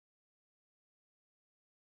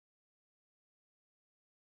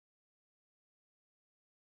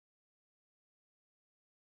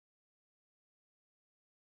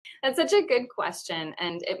That's such a good question,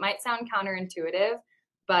 and it might sound counterintuitive,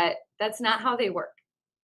 but that's not how they work.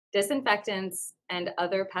 Disinfectants and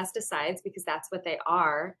other pesticides, because that's what they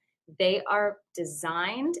are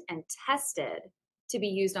designed and tested to be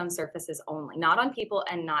used on surfaces only, not on people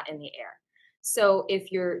and not in the air. So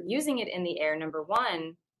if you're using it in the air, number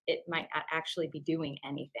one, it might not actually be doing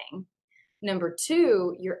anything. Number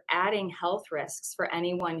two, you're adding health risks for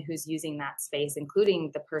anyone who's using that space, including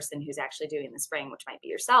the person who's actually doing the spraying, which might be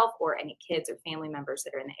yourself or any kids or family members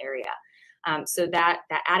that are in the area. So that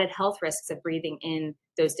added health risks of breathing in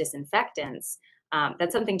those disinfectants,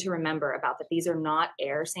 that's something to remember about, that these are not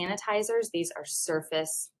air sanitizers. These are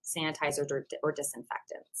surface sanitizers or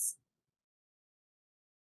disinfectants.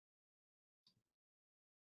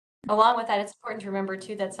 Along with that, it's important to remember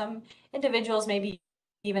too that some individuals may be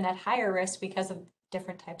even at higher risk because of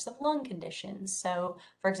different types of lung conditions. So,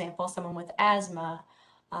 for example, someone with asthma,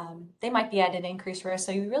 they might be at an increased risk.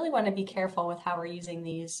 So you really want to be careful with how we're using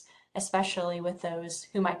these, especially with those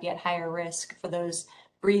who might be at higher risk for those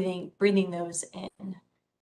breathing those in.